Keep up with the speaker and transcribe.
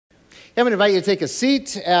I'm going to invite you to take a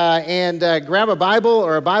seat and grab a Bible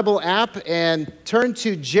or a Bible app and turn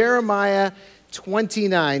to Jeremiah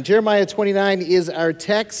 29. Jeremiah 29 is our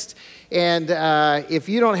text. And if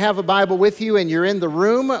you don't have a Bible with you and you're in the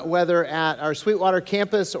room, whether at our Sweetwater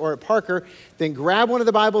campus or at Parker, then grab one of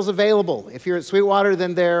the Bibles available. If you're at Sweetwater,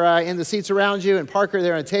 then they're in the seats around you. And Parker,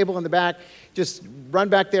 they're on a table in the back. Just run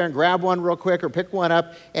back there and grab one real quick or pick one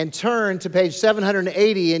up and turn to page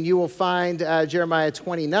 780 and you will find Jeremiah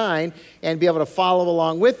 29 and be able to follow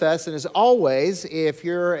along with us. And as always, if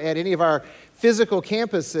you're at any of our physical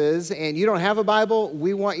campuses and you don't have a Bible,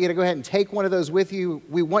 we want you to go ahead and take one of those with you.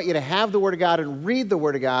 We want you to have the Word of God and read the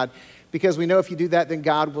Word of God because we know if you do that, then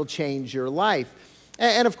God will change your life.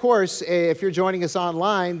 And of course, if you're joining us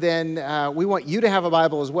online, then we want you to have a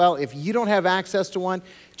Bible as well. If you don't have access to one,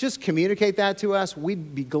 just communicate that to us.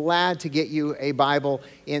 We'd be glad to get you a Bible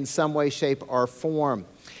in some way, shape, or form.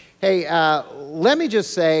 Hey, let me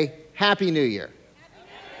just say, Happy New Year.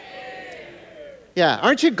 Yeah,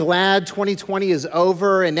 aren't you glad 2020 is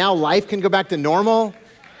over and now life can go back to normal?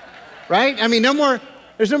 Right? I mean,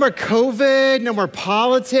 there's no more COVID, no more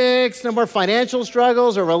politics, no more financial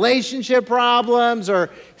struggles or relationship problems or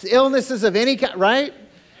illnesses of any kind, right?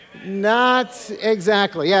 Not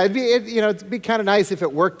exactly. Yeah, it'd be kind of nice if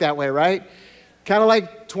it worked that way, right? Kind of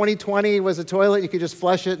like 2020 was a toilet, you could just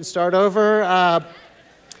flush it and start over.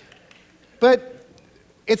 But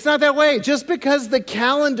it's not that way. Just because the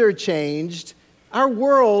calendar changed, our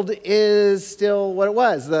world is still what it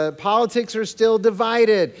was. The politics are still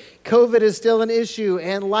divided. COVID is still an issue,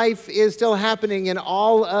 and life is still happening in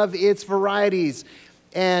all of its varieties.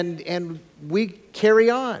 And we carry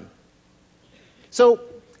on. So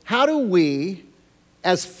how do we,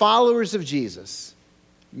 as followers of Jesus,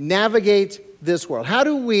 navigate this world? How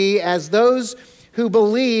do we, as those who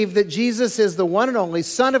believe that Jesus is the one and only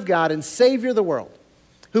Son of God and Savior of the world,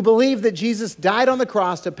 who believe that Jesus died on the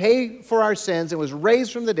cross to pay for our sins and was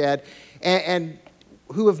raised from the dead, and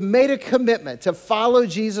who have made a commitment to follow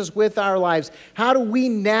Jesus with our lives, how do we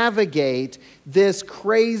navigate this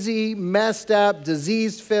crazy, messed up,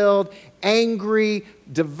 disease-filled, angry,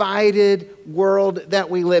 divided world that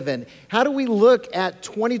we live in? How do we look at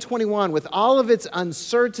 2021 with all of its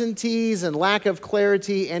uncertainties and lack of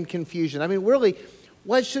clarity and confusion? I mean, really,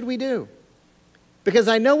 what should we do? Because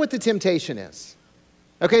I know what the temptation is.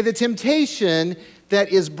 Okay, the temptation that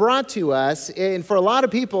is brought to us, and for a lot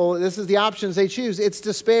of people, this is the options they choose, it's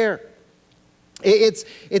despair. It's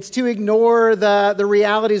to ignore the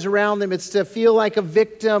realities around them. It's to feel like a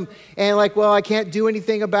victim and like, well, I can't do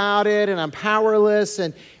anything about it and I'm powerless.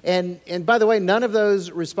 And by the way, none of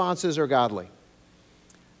those responses are godly.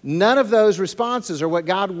 None of those responses are what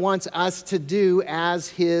God wants us to do as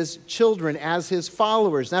His children, as His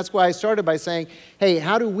followers. And that's why I started by saying, hey,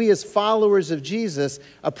 how do we as followers of Jesus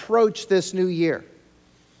approach this new year?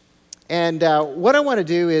 And what I want to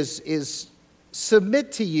do is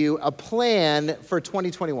submit to you a plan for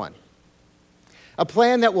 2021. A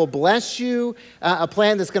plan that will bless you, a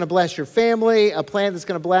plan that's going to bless your family, a plan that's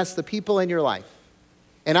going to bless the people in your life.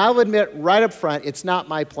 And I'll admit right up front, it's not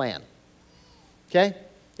my plan. Okay?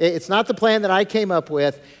 It's not the plan that I came up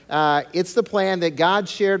with. It's the plan that God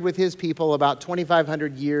shared with His people about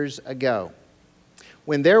 2,500 years ago,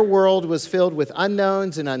 when their world was filled with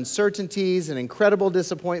unknowns and uncertainties and incredible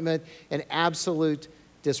disappointment and absolute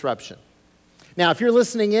disruption. Now, if you're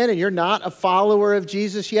listening in and you're not a follower of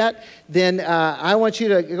Jesus yet, then I want you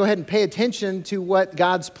to go ahead and pay attention to what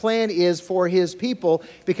God's plan is for His people,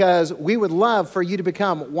 because we would love for you to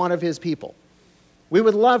become one of His people. We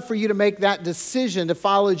would love for you to make that decision to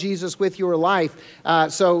follow Jesus with your life.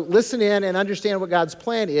 So listen in and understand what God's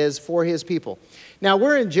plan is for His people. Now,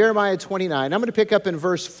 we're in Jeremiah 29. I'm going to pick up in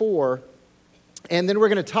verse 4, and then we're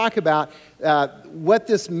going to talk about what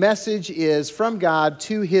this message is from God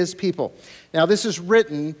to His people. Now, this is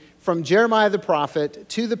written from Jeremiah the prophet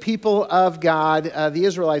to the people of God, the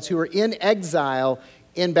Israelites, who are in exile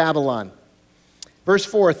in Babylon. Verse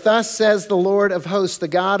 4, thus says the Lord of hosts, the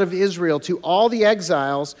God of Israel, to all the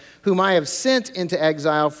exiles whom I have sent into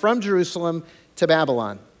exile from Jerusalem to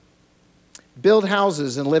Babylon. Build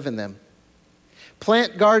houses and live in them.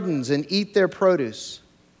 Plant gardens and eat their produce.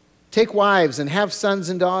 Take wives and have sons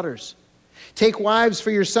and daughters. Take wives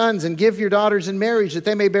for your sons and give your daughters in marriage, that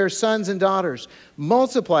they may bear sons and daughters.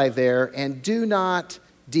 Multiply there and do not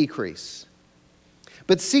decrease.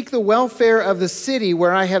 But seek the welfare of the city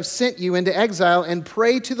where I have sent you into exile, and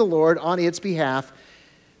pray to the Lord on its behalf,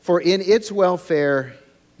 for in its welfare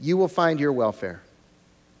you will find your welfare.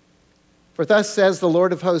 For thus says the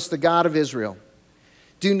Lord of hosts, the God of Israel,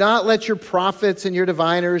 do not let your prophets and your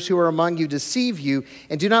diviners who are among you deceive you,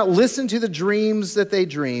 and do not listen to the dreams that they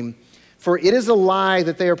dream. For it is a lie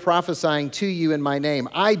that they are prophesying to you in my name.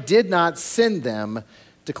 I did not send them,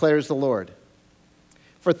 declares the Lord.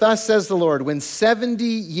 For thus says the Lord, when 70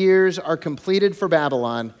 years are completed for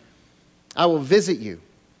Babylon, I will visit you,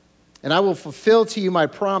 and I will fulfill to you my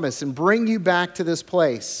promise and bring you back to this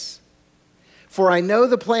place. For I know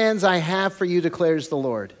the plans I have for you, declares the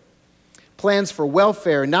Lord. Plans for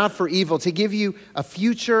welfare, not for evil, to give you a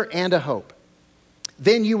future and a hope.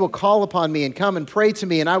 Then you will call upon me and come and pray to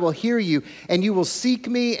me, and I will hear you, and you will seek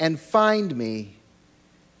me and find me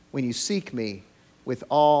when you seek me with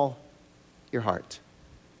all your heart.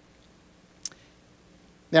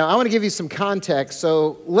 Now, I want to give you some context,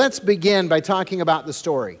 so let's begin by talking about the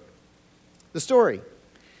story. The story.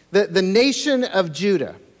 The nation of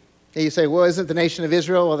Judah. And you say, well, isn't the nation of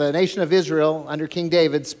Israel? Well, the nation of Israel under King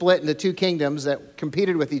David split into two kingdoms that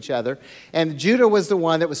competed with each other. And Judah was the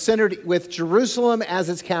one that was centered with Jerusalem as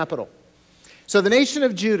its capital. So the nation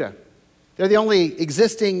of Judah, they're the only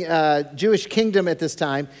existing Jewish kingdom at this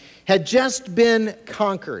time, had just been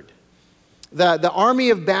conquered. The army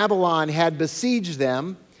of Babylon had besieged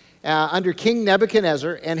them under King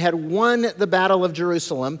Nebuchadnezzar and had won the battle of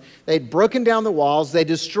Jerusalem. They'd broken down the walls, they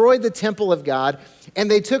destroyed the temple of God, and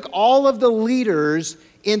they took all of the leaders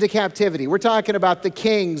into captivity. We're talking about the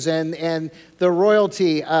kings and the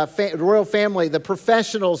royalty, royal family, the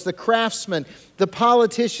professionals, the craftsmen, the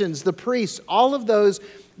politicians, the priests, all of those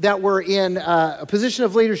that were in a position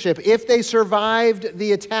of leadership. If they survived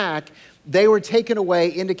the attack, they were taken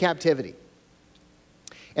away into captivity.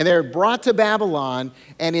 And they were brought to Babylon,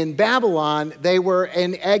 and in Babylon, they were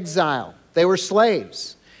in exile. They were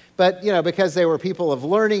slaves. But, because they were people of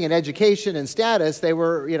learning and education and status, they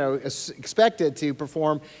were, expected to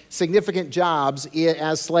perform significant jobs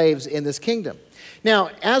as slaves in this kingdom.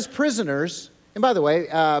 Now, as prisoners, and by the way,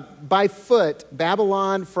 by foot,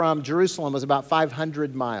 Babylon from Jerusalem was about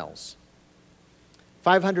 500 miles.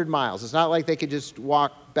 500 miles. It's not like they could just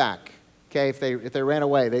walk back, okay? If they ran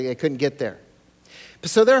away, they couldn't get there.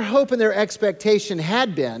 So their hope and their expectation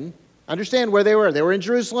had been, understand where they were. They were in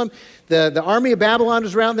Jerusalem. The army of Babylon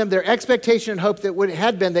was around them. Their expectation and hope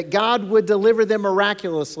had been that God would deliver them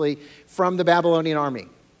miraculously from the Babylonian army.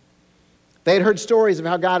 They had heard stories of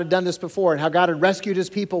how God had done this before and how God had rescued his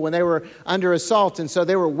people when they were under assault. And so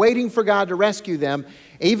they were waiting for God to rescue them,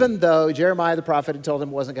 even though Jeremiah the prophet had told them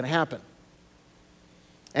it wasn't going to happen.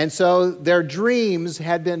 And so their dreams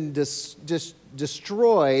had been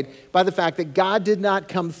destroyed by the fact that God did not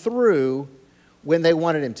come through when they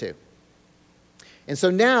wanted him to. And so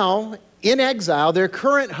now, in exile, their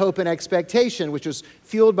current hope and expectation, which was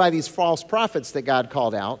fueled by these false prophets that God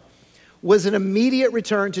called out, was an immediate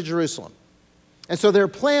return to Jerusalem. And so their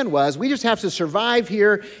plan was, we just have to survive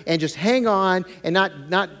here and just hang on and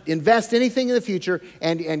not invest anything in the future,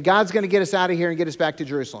 and God's going to get us out of here and get us back to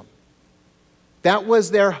Jerusalem. That was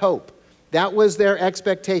their hope. That was their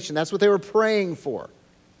expectation. That's what they were praying for.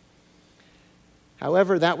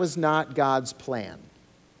 However, that was not God's plan.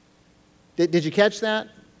 Did you catch that?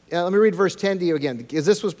 Let me read verse 10 to you again, because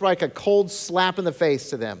this was like a cold slap in the face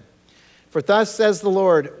to them. For thus says the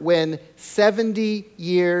Lord, when 70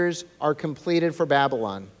 years are completed for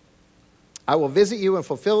Babylon, I will visit you and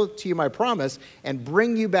fulfill to you my promise and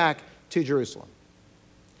bring you back to Jerusalem.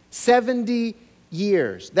 70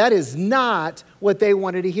 years. That is not what they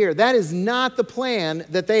wanted to hear. That is not the plan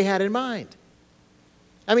that they had in mind.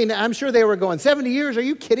 I mean, I'm sure they were going, 70 years? Are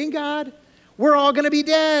you kidding, God? We're all going to be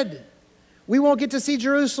dead. We won't get to see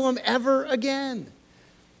Jerusalem ever again.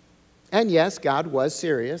 And yes, God was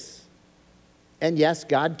serious. And yes,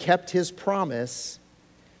 God kept his promise.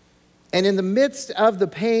 And in the midst of the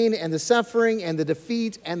pain and the suffering and the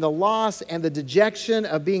defeat and the loss and the dejection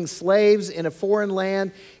of being slaves in a foreign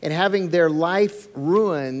land and having their life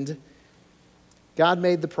ruined, God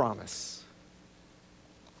made the promise.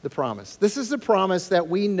 The promise. This is the promise that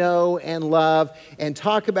we know and love and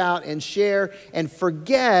talk about and share and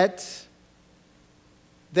forget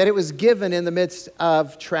that it was given in the midst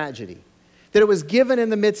of tragedy. That it was given in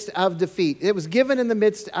the midst of defeat. It was given in the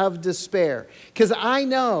midst of despair. Because I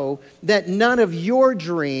know that none of your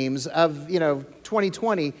dreams of,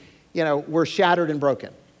 2020, were shattered and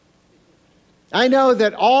broken. I know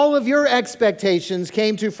that all of your expectations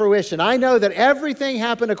came to fruition. I know that everything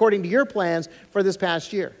happened according to your plans for this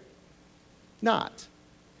past year. Not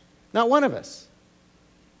one of us.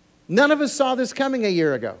 None of us saw this coming a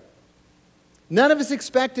year ago. None of us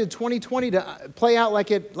expected 2020 to play out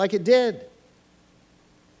like it did.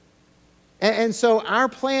 And so our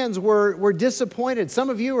plans were disappointed. Some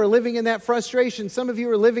of you are living in that frustration. Some of you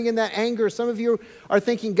are living in that anger. Some of you are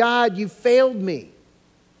thinking, God, you failed me.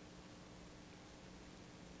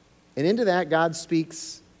 And into that, God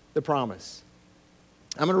speaks the promise.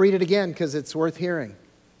 I'm going to read it again because it's worth hearing.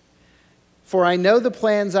 For I know the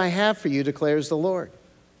plans I have for you, declares the Lord.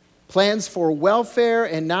 Plans for welfare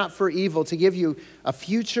and not for evil, to give you a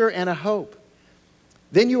future and a hope.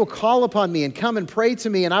 Then you will call upon me and come and pray to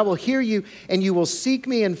me, and I will hear you, and you will seek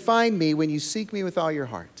me and find me when you seek me with all your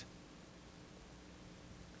heart.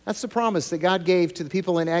 That's the promise that God gave to the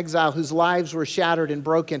people in exile whose lives were shattered and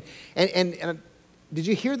broken. And did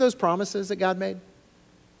you hear those promises that God made?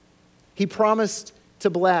 He promised to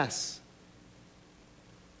bless.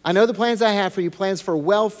 I know the plans I have for you, plans for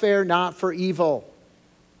welfare, not for evil.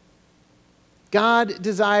 God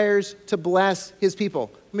desires to bless his people.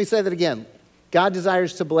 Let me say that again. God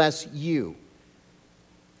desires to bless you.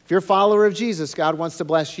 If you're a follower of Jesus, God wants to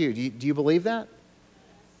bless you. Do you believe that?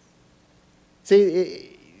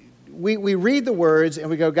 See, we read the words and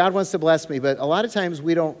we go, God wants to bless me, but a lot of times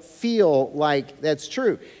we don't feel like that's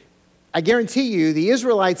true. I guarantee you, the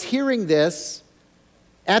Israelites hearing this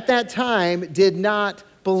at that time did not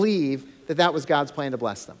believe that that was God's plan to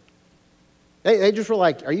bless them. They just were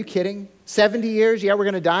like, are you kidding? 70 years? Yeah, we're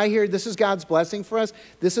going to die here. This is God's blessing for us.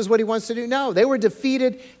 This is what he wants to do. No, they were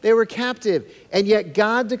defeated. They were captive. And yet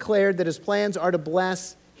God declared that his plans are to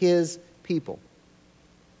bless his people.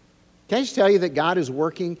 Can I just tell you that God is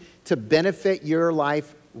working to benefit your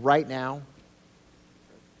life right now?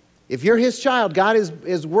 If you're his child, God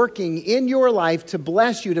is working in your life to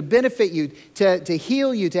bless you, to benefit you, to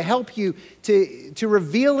heal you, to help you, to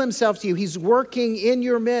reveal himself to you. He's working in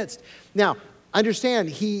your midst. Now, understand,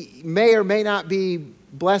 he may or may not be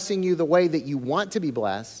blessing you the way that you want to be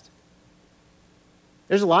blessed.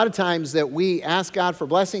 There's a lot of times that we ask God for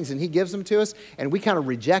blessings and he gives them to us, and we kind of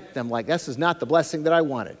reject them like, this is not the blessing that I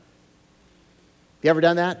wanted. You ever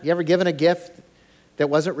done that? You ever given a gift that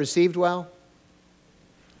wasn't received well?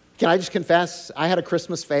 Can I just confess, I had a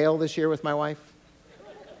Christmas fail this year with my wife.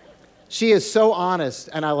 She is so honest,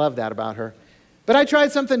 and I love that about her. But I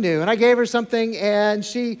tried something new, and I gave her something, and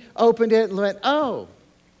she opened it and went, oh.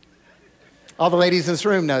 All the ladies in this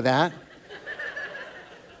room know that.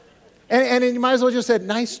 And you might as well just said,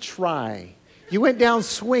 nice try. You went down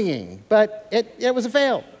swinging, but it was a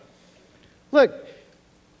fail. Look,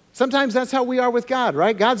 sometimes that's how we are with God,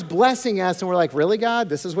 right? God's blessing us, and we're like, really, God?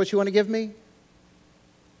 This is what you want to give me?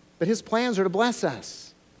 But his plans are to bless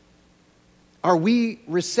us. Are we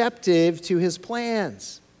receptive to his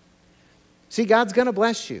plans? See, God's going to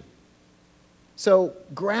bless you. So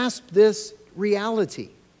grasp this reality.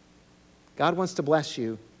 God wants to bless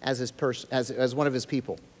you as as one of his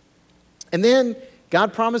people. And then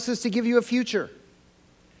God promises to give you a future.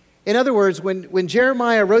 In other words, when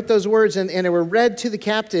Jeremiah wrote those words and they were read to the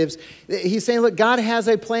captives, he's saying, look, God has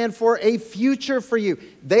a plan for a future for you.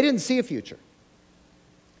 They didn't see a future.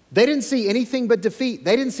 They didn't see anything but defeat.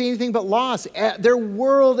 They didn't see anything but loss. Their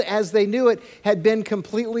world as they knew it had been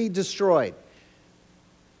completely destroyed.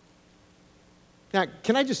 Now,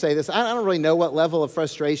 can I just say this? I don't really know what level of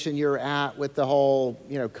frustration you're at with the whole,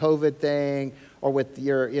 COVID thing, or with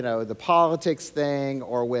your, the politics thing,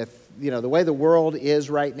 or with, the way the world is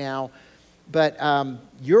right now. But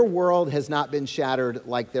your world has not been shattered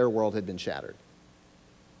like their world had been shattered.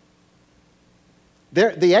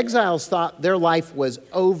 The exiles thought their life was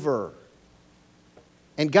over.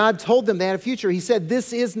 And God told them they had a future. He said,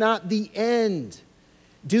 this is not the end.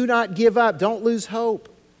 Do not give up. Don't lose hope.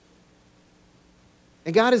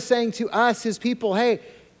 And God is saying to us, his people, hey,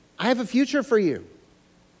 I have a future for you.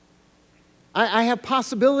 I have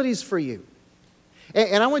possibilities for you.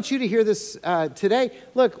 And I want you to hear this today.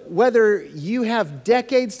 Look, whether you have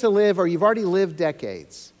decades to live or you've already lived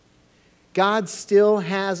decades, God still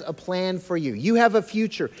has a plan for you. You have a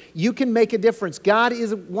future. You can make a difference. God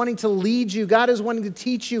is wanting to lead you. God is wanting to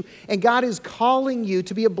teach you. And God is calling you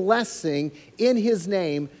to be a blessing in his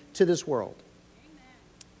name to this world. Amen.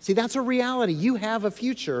 See, that's a reality. You have a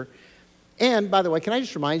future. And by the way, can I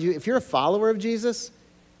just remind you, if you're a follower of Jesus,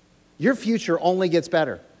 your future only gets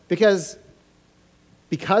better. Because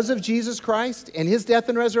of Jesus Christ and his death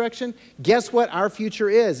and resurrection, guess what our future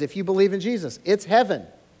is if you believe in Jesus? It's heaven.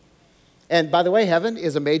 And by the way, heaven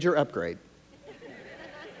is a major upgrade.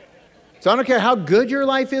 So I don't care how good your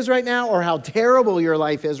life is right now or how terrible your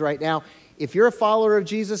life is right now. If you're a follower of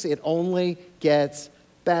Jesus, it only gets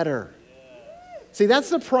better. See, that's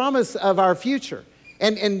the promise of our future.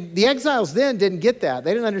 And the exiles then didn't get that.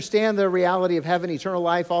 They didn't understand the reality of heaven, eternal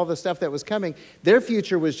life, all the stuff that was coming. Their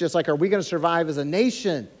future was just like, are we going to survive as a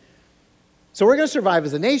nation? So we're going to survive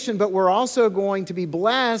as a nation, but we're also going to be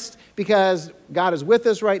blessed because God is with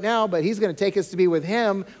us right now, but he's going to take us to be with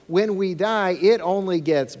him when we die. It only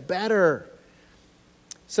gets better.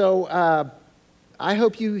 So I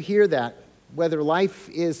hope you hear that whether life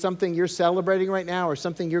is something you're celebrating right now or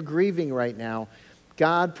something you're grieving right now,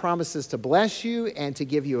 God promises to bless you and to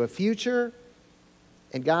give you a future,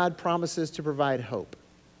 and God promises to provide hope,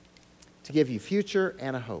 to give you future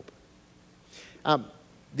and a hope.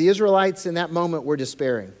 The Israelites in that moment were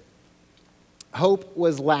despairing. Hope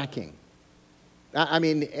was lacking. I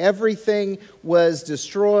mean, everything was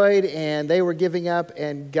destroyed and they were giving up,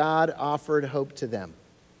 and God offered hope to them.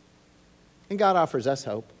 And God offers us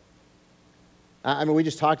hope. I mean, we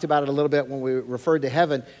just talked about it a little bit when we referred to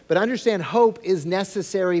heaven, but understand hope is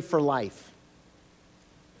necessary for life.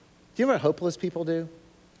 Do you know what hopeless people do?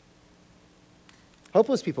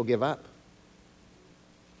 Hopeless people give up.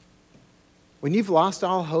 When you've lost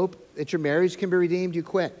all hope that your marriage can be redeemed, you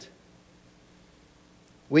quit.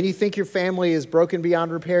 When you think your family is broken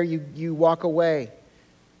beyond repair, you walk away.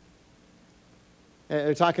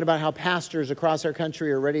 They're talking about how pastors across our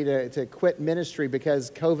country are ready to quit ministry because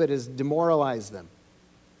COVID has demoralized them.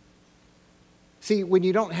 See, when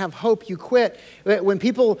you don't have hope, you quit. When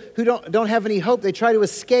people who don't have any hope, they try to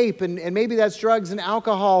escape, and maybe that's drugs and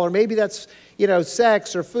alcohol, or maybe that's,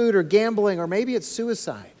 sex or food or gambling, or maybe it's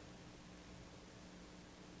suicide.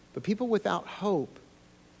 But people without hope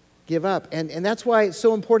give up. And that's why it's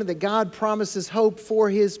so important that God promises hope for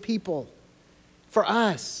his people, for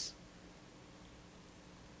us.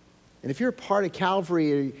 And if you're a part of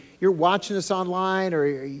Calvary, or you're watching us online, or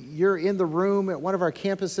you're in the room at one of our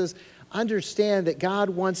campuses, understand that God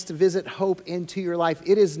wants to visit hope into your life.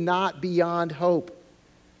 It is not beyond hope.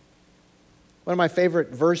 One of my favorite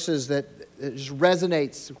verses that just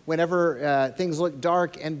resonates whenever things look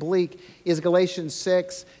dark and bleak is Galatians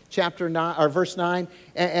 6, chapter 9, or verse 9.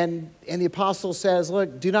 And the apostle says,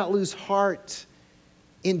 look, do not lose heart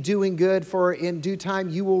in doing good, for in due time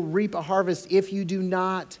you will reap a harvest if you do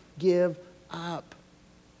not give up.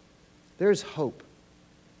 There's hope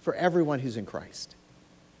for everyone who's in Christ.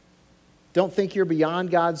 Don't think you're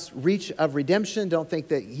beyond God's reach of redemption. Don't think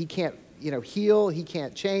that he can't heal, he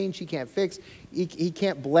can't change, he can't fix, he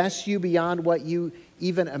can't bless you beyond what you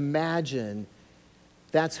even imagine.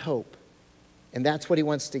 That's hope. And that's what he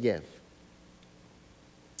wants to give.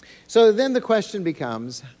 So then the question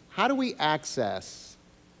becomes, how do we access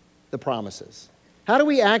the promises? How do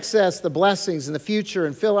we access the blessings in the future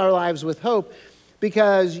and fill our lives with hope?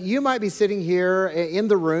 Because you might be sitting here in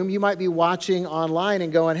the room, you might be watching online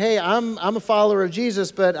and going, hey, I'm a follower of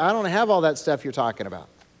Jesus, but I don't have all that stuff you're talking about.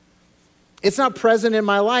 It's not present in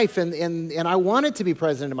my life, and I want it to be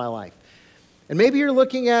present in my life. And maybe you're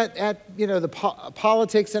looking at the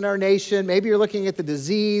politics in our nation. Maybe you're looking at the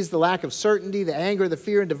disease, the lack of certainty, the anger, the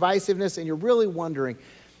fear, and divisiveness, and you're really wondering,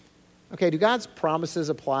 okay, do God's promises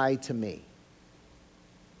apply to me?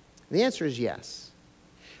 And the answer is yes.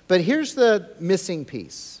 But here's the missing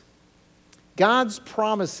piece. God's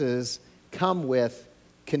promises come with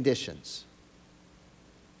conditions.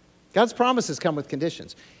 God's promises come with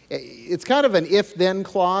conditions. It's kind of an if-then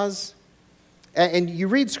clause. And you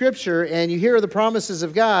read Scripture and you hear the promises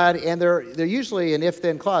of God, and they're usually an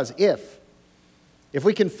if-then clause. If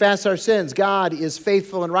we confess our sins, God is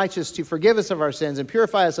faithful and righteous to forgive us of our sins and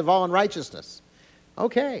purify us of all unrighteousness.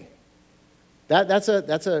 Okay. That's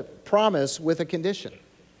a promise with a condition.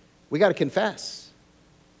 We got to confess,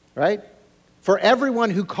 right? For everyone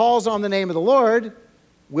who calls on the name of the Lord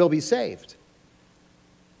will be saved.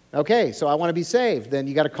 Okay, so I want to be saved. Then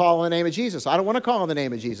you got to call on the name of Jesus. I don't want to call on the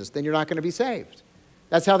name of Jesus. Then you're not going to be saved.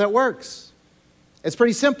 That's how that works. It's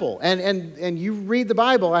pretty simple. And you read the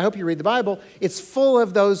Bible. I hope you read the Bible. It's full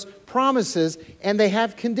of those promises, and they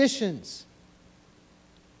have conditions.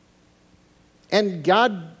 And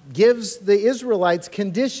God gives the Israelites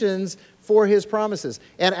conditions for his promises.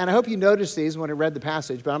 And I hope you noticed these when I read the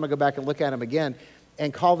passage, but I'm going to go back and look at them again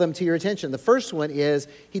and call them to your attention. The first one is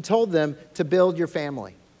he told them to build your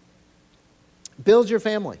family. Build your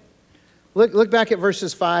family. Look back at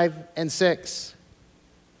verses 5 and 6.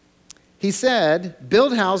 He said,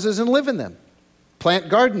 build houses and live in them. Plant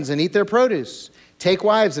gardens and eat their produce. Take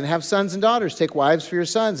wives and have sons and daughters. Take wives for your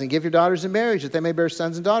sons and give your daughters in marriage that they may bear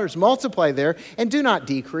sons and daughters. Multiply there and do not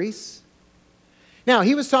decrease. Now,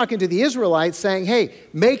 he was talking to the Israelites saying, hey,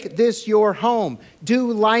 make this your home.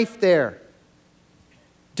 Do life there.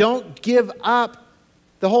 Don't give up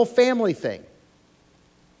the whole family thing.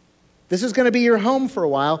 This is going to be your home for a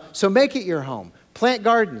while, so make it your home. Plant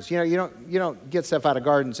gardens. You don't get stuff out of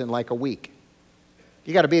gardens in like a week.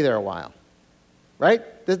 You got to be there a while, right?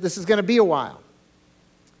 This is going to be a while.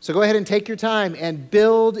 So go ahead and take your time and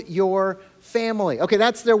build your family. Okay,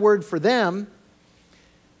 that's their word for them.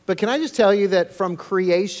 But can I just tell you that from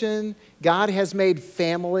creation, God has made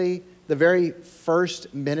family the very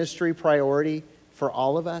first ministry priority for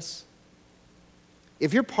all of us?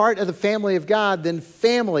 If you're part of the family of God, then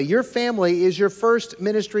your family is your first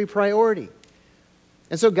ministry priority.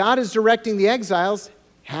 And so God is directing the exiles,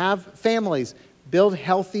 have families, build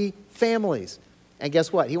healthy families. And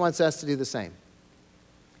guess what? He wants us to do the same.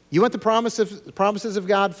 You want the promises of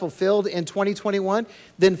God fulfilled in 2021?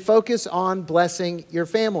 Then focus on blessing your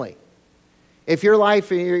family. If your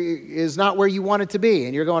life is not where you want it to be,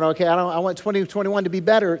 and you're going, okay, I want 2021 to be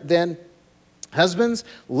better, then husbands,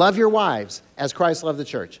 love your wives as Christ loved the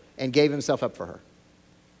church and gave himself up for her.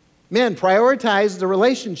 Men, prioritize the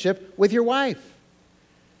relationship with your wife.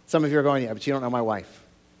 Some of you are going, yeah, but you don't know my wife.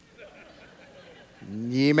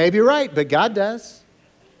 You may be right, but God does.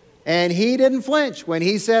 And he didn't flinch when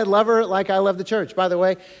he said, love her like I love the church. By the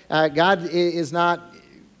way, God is not,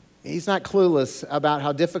 he's not clueless about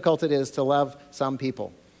how difficult it is to love some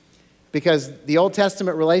people. Because the Old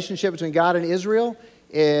Testament relationship between God and Israel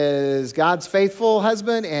is God's faithful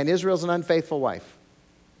husband and Israel's an unfaithful wife.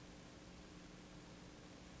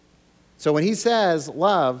 So when he says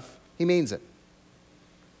love, he means it.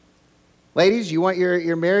 Ladies, you want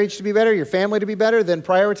your marriage to be better, your family to be better, then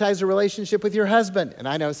prioritize a relationship with your husband. And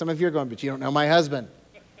I know some of you are going, but you don't know my husband.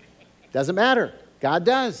 Doesn't matter. God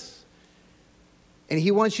does. And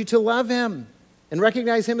he wants you to love him and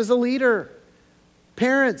recognize him as a leader.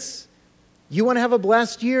 Parents, you want to have a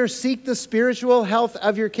blessed year, seek the spiritual health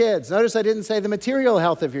of your kids. Notice I didn't say the material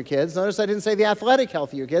health of your kids. Notice I didn't say the athletic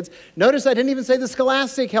health of your kids. Notice I didn't even say the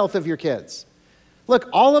scholastic health of your kids. Look,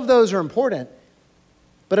 all of those are important.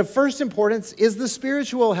 But of first importance is the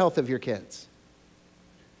spiritual health of your kids.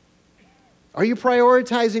 Are you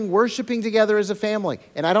prioritizing worshiping together as a family?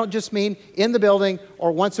 And I don't just mean in the building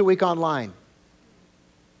or once a week online.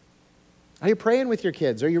 Are you praying with your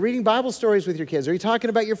kids? Are you reading Bible stories with your kids? Are you talking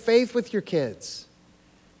about your faith with your kids?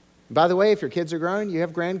 And by the way, if your kids are grown, you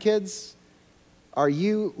have grandkids, are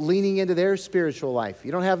you leaning into their spiritual life?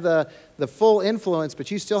 You don't have the full influence, but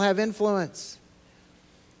you still have influence.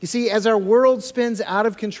 You see, as our world spins out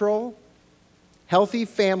of control, healthy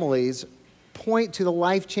families point to the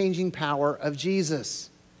life-changing power of Jesus.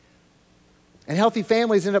 And healthy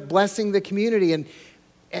families end up blessing the community.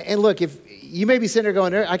 And look, if you may be sitting there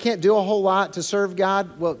going, I can't do a whole lot to serve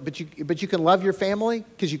God, well, but you can love your family,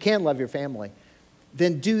 because you can love your family.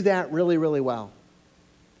 Then do that really, really well.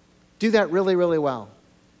 Do that really, really well.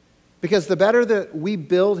 Because the better that we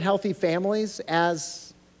build healthy families as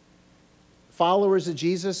followers of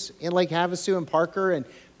Jesus in Lake Havasu and Parker and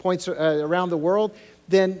points around the world,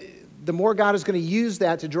 then the more God is going to use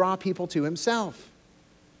that to draw people to himself.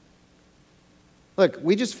 Look,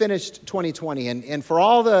 we just finished 2020, and for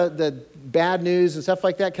all the bad news and stuff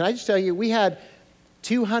like that, can I just tell you, we had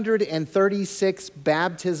 236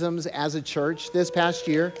 baptisms as a church this past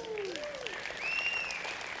year.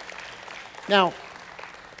 Now,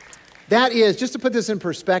 that is, just to put this in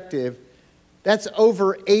perspective, that's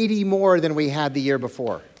over 80 more than we had the year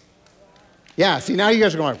before. Yeah, see, now you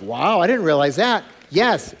guys are going, wow, I didn't realize that.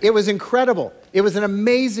 Yes, it was incredible. It was an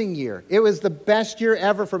amazing year. It was the best year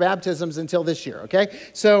ever for baptisms until this year, okay?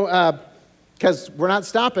 So, because we're not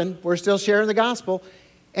stopping. We're still sharing the gospel.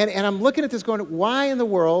 And I'm looking at this going, why in the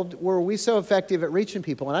world were we so effective at reaching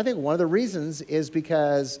people? And I think one of the reasons is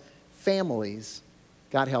because families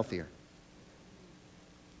got healthier.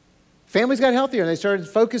 Families got healthier, and they started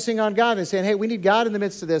focusing on God and saying, hey, we need God in the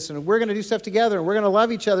midst of this, and we're going to do stuff together, and we're going to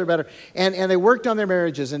love each other better. And they worked on their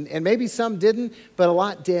marriages, and maybe some didn't, but a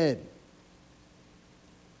lot did.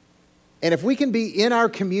 And if we can be in our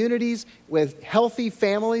communities with healthy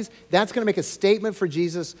families, that's going to make a statement for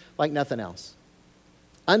Jesus like nothing else.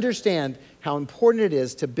 Understand how important it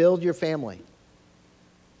is to build your family.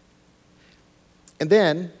 And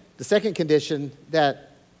then, the second condition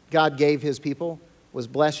that God gave his people was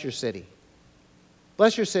bless your city.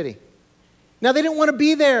 Bless your city. Now, they didn't want to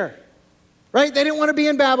be there, right? They didn't want to be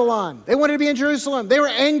in Babylon. They wanted to be in Jerusalem. They were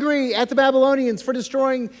angry at the Babylonians for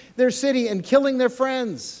destroying their city and killing their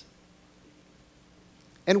friends.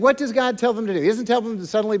 And what does God tell them to do? He doesn't tell them to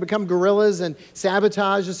suddenly become guerrillas and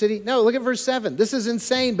sabotage the city. No, look at verse 7. This is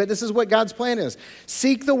insane, but this is what God's plan is.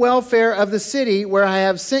 Seek the welfare of the city where I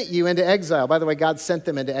have sent you into exile. By the way, God sent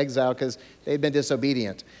them into exile because they'd been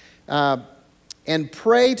disobedient. And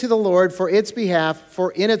pray to the Lord for its behalf,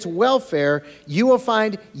 for in its welfare you will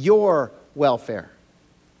find your welfare.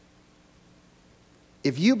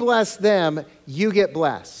 If you bless them, you get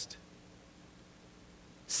blessed.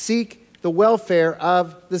 Seek the welfare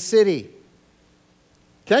of the city.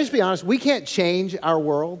 Can I just be honest? We can't change our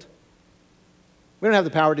world. We don't have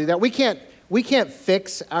the power to do that. We can't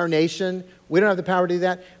fix our nation. We don't have the power to do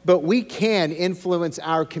that. But we can influence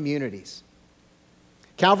our communities.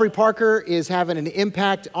 Calvary Parker is having an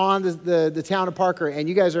impact on the town of Parker, and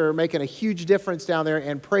you guys are making a huge difference down there,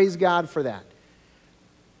 and praise God for that.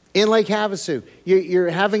 In Lake Havasu,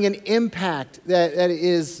 you're having an impact that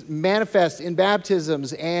is manifest in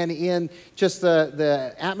baptisms and in just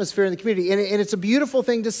the atmosphere in the community. And it's a beautiful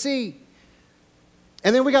thing to see.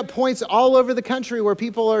 And then we got points all over the country where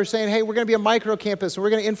people are saying, hey, we're going to be a micro campus, and we're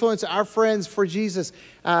going to influence our friends for Jesus.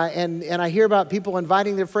 And I hear about people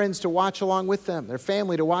inviting their friends to watch along with them, their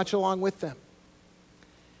family to watch along with them.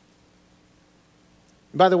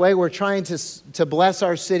 And by the way, we're trying to bless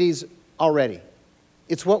our cities already.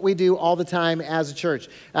 It's what we do all the time as a church.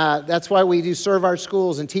 That's why we do serve our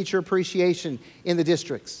schools and teacher appreciation in the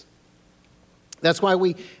districts. That's why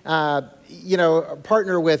we,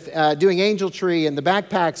 partner with doing Angel Tree and the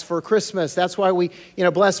backpacks for Christmas. That's why we,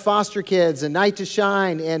 bless foster kids and Night to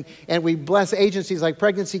Shine, and we bless agencies like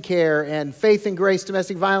Pregnancy Care and Faith and Grace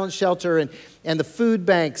Domestic Violence Shelter and the food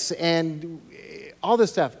banks and all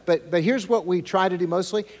this stuff. But here's what we try to do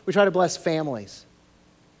mostly. We try to bless families.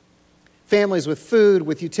 Families with food,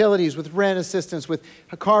 with utilities, with rent assistance, with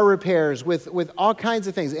car repairs, with all kinds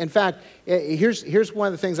of things. In fact, here's one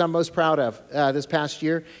of the things I'm most proud of this past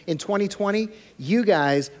year. In 2020, you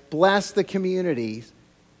guys blessed the communities,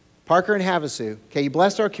 Parker and Havasu. Okay, you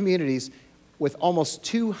blessed our communities with almost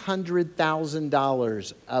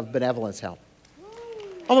 $200,000 of benevolence help.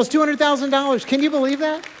 Almost $200,000. Can you believe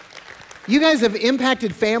that? You guys have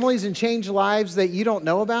impacted families and changed lives that you don't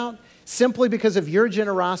know about, simply because of your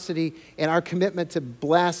generosity and our commitment to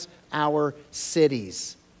bless our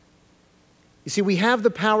cities. You see, we have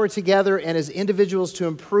the power together and as individuals to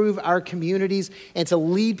improve our communities and to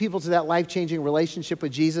lead people to that life-changing relationship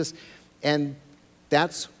with Jesus. And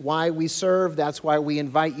that's why we serve. That's why we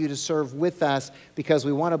invite you to serve with us, because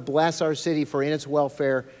we want to bless our city, for in its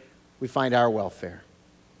welfare, we find our welfare.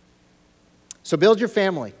 So build your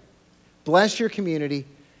family, bless your community,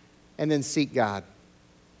 and then seek God.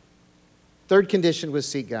 Third condition was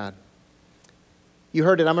seek God. You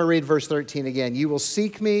heard it. I'm going to read verse 13 again. You will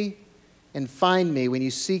seek me and find me when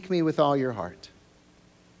you seek me with all your heart.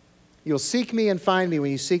 You'll seek me and find me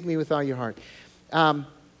when you seek me with all your heart.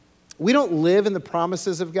 We don't live in the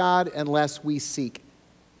promises of God unless we seek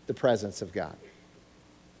the presence of God.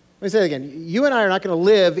 Let me say it again. You and I are not going to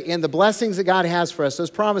live in the blessings that God has for us,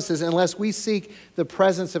 those promises, unless we seek the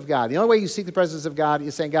presence of God. The only way you seek the presence of God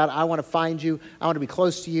is saying, God, I want to find you. I want to be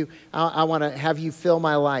close to you. I want to have you fill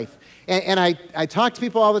my life. And I talk to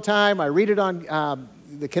people all the time. I read it on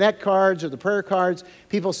the Connect cards or the prayer cards.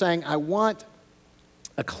 People saying, I want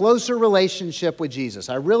a closer relationship with Jesus.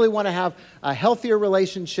 I really want to have a healthier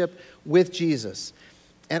relationship with Jesus.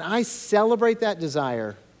 And I celebrate that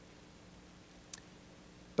desire,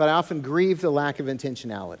 but I often grieve the lack of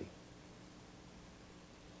intentionality.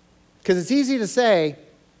 Because it's easy to say,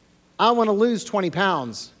 I want to lose 20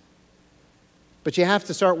 pounds, but you have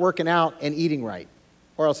to start working out and eating right,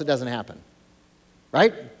 or else it doesn't happen.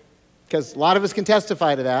 Right? Because a lot of us can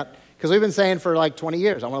testify to that, because we've been saying for like 20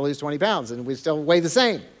 years, I want to lose 20 pounds, and we still weigh the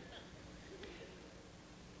same.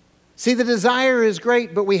 See, the desire is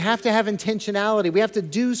great, but we have to have intentionality. We have to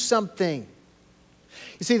do something.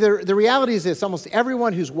 You see, the reality is this: almost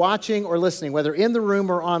everyone who's watching or listening, whether in the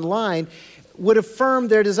room or online, would affirm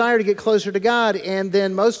their desire to get closer to God, and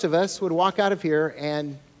then most of us would walk out of here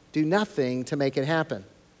and do nothing to make it happen.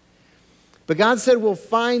 But God said we'll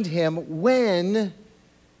find him when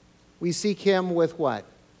we seek him with what?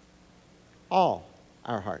 All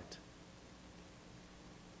our heart.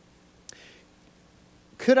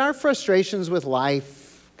 Could our frustrations with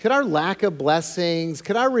life, could our lack of blessings,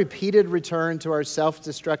 could our repeated return to our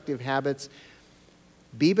self-destructive habits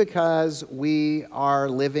be because we are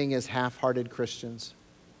living as half-hearted Christians?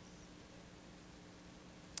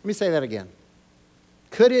 Let me say that again.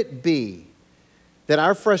 Could it be that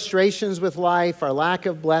our frustrations with life, our lack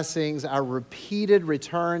of blessings, our repeated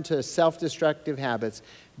return to self-destructive habits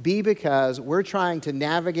be because we're trying to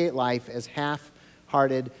navigate life as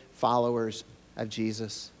half-hearted followers of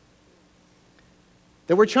Jesus?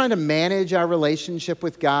 That we're trying to manage our relationship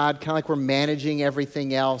with God, kind of like we're managing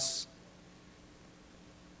everything else,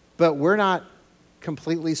 but we're not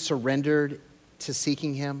completely surrendered to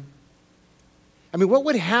seeking him? I mean, what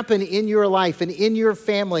would happen in your life and in your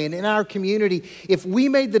family and in our community if we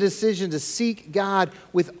made the decision to seek God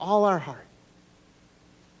with all our heart?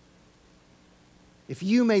 If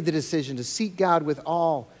you made the decision to seek God with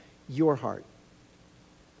all your heart.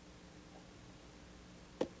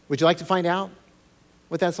 Would you like to find out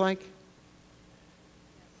what that's like?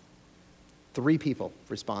 3 people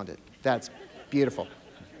responded. That's beautiful.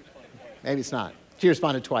 Maybe it's not. She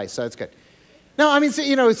responded twice, so that's good. No, I mean,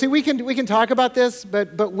 see, we can talk about this,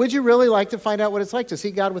 but would you really like to find out what it's like to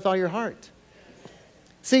seek God with all your heart?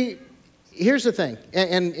 See, here's the thing,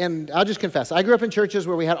 and I'll just confess. I grew up in churches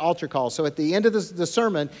where we had altar calls. So at the end of the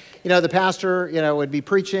sermon, the pastor, would be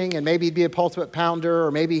preaching, and maybe he'd be a pulpit pounder, or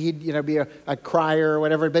maybe he'd, be a crier or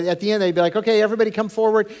whatever. But at the end, they'd be like, okay, everybody come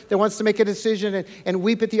forward that wants to make a decision and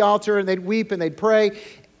weep at the altar, and they'd weep and they'd pray,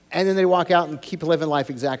 and then they'd walk out and keep living life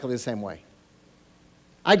exactly the same way.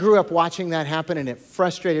 I grew up watching that happen, and it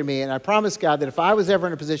frustrated me, and I promised God that if I was ever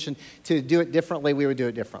in a position to do it differently, we would do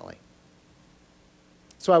it differently.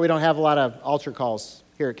 That's why we don't have a lot of altar calls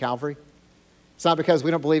here at Calvary. It's not because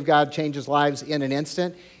we don't believe God changes lives in an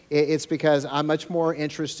instant. It's because I'm much more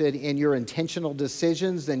interested in your intentional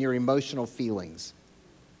decisions than your emotional feelings.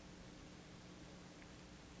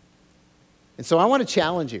 And so I want to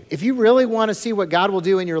challenge you. If you really want to see what God will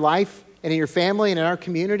do in your life and in your family and in our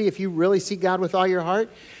community, if you really seek God with all your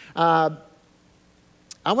heart, I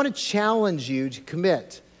want to challenge you to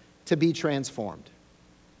commit to be transformed.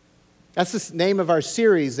 That's the name of our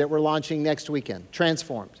series that we're launching next weekend,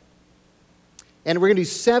 Transformed. And we're going to do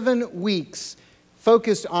 7 weeks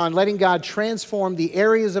focused on letting God transform the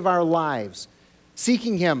areas of our lives,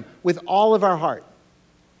 seeking Him with all of our heart.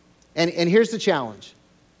 And here's the challenge.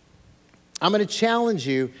 I'm going to challenge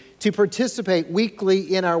you to participate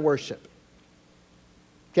weekly in our worship.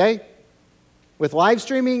 Okay? With live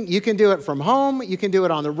streaming, you can do it from home, you can do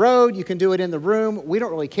it on the road, you can do it in the room. We don't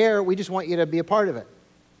really care. We just want you to be a part of it.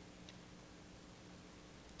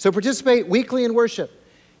 So participate weekly in worship.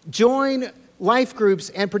 Join life groups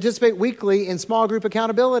and participate weekly in small group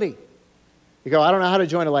accountability. You go, I don't know how to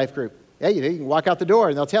join a life group. Yeah, you do. You can walk out the door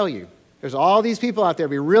and they'll tell you. There's all these people out there.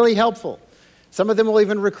 It'll be really helpful. Some of them will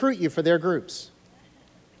even recruit you for their groups.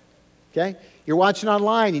 Okay? You're watching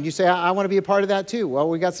online and you say, I want to be a part of that too. Well,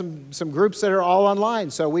 we got some groups that are all online,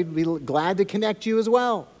 so we'd be glad to connect you as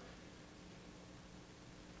well.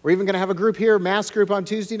 We're even going to have a group here, mass group on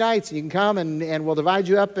Tuesday nights, and you can come and we'll divide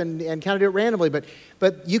you up and kind of do it randomly.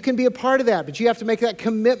 But you can be a part of that, but you have to make that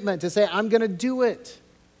commitment to say, I'm going to do it.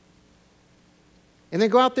 And then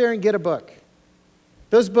go out there and get a book.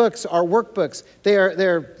 Those books are workbooks.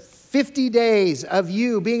 They're 50 days of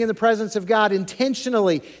you being in the presence of God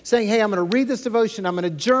intentionally saying, hey, I'm going to read this devotion. I'm going to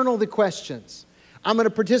journal the questions. I'm going to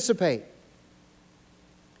participate.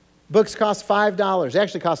 Books cost $5. They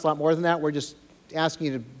actually cost a lot more than that. We're just asking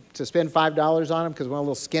you to spend $5 on them because we want a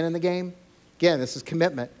little skin in the game. Again, this is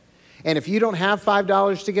commitment. And if you don't have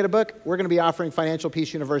 $5 to get a book, we're going to be offering Financial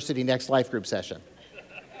Peace University next life group session.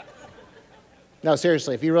 No,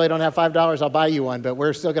 seriously, if you really don't have $5, I'll buy you one, but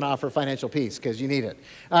we're still going to offer Financial Peace because you need it.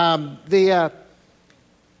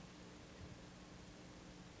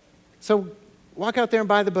 So walk out there and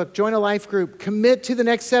buy the book. Join a life group. Commit to the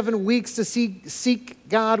next 7 weeks to seek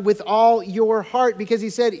God with all your heart, because He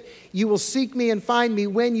said, you will seek me and find me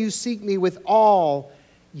when you seek me with all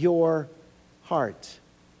your heart.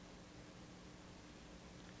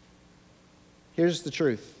 Here's the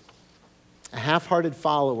truth. A half-hearted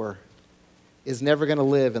follower is never going to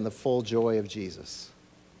live in the full joy of Jesus.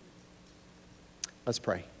 Let's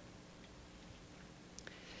pray.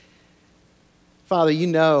 Father, you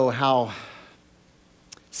know how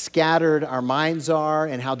scattered our minds are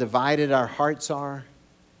and how divided our hearts are.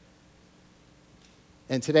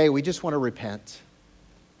 And today we just want to repent.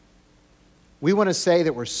 We want to say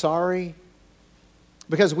that we're sorry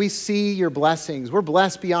because we see your blessings. We're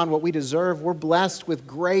blessed beyond what we deserve. We're blessed with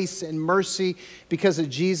grace and mercy because of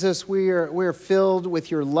Jesus. We're filled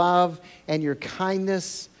with your love and your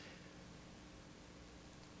kindness.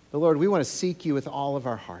 But Lord, we want to seek you with all of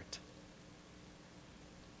our heart.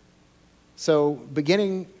 So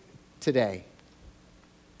beginning today,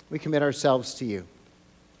 we commit ourselves to you.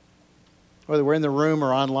 Whether we're in the room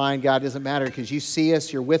or online, God, doesn't matter, because you see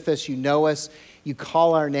us, you're with us, you know us, you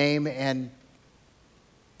call our name, and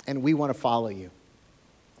we want to follow you.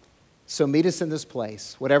 So meet us in this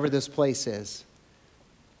place, whatever this place is,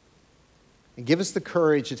 and give us the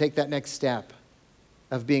courage to take that next step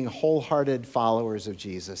of being wholehearted followers of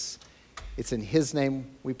Jesus. It's in His name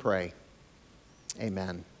we pray.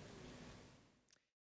 Amen.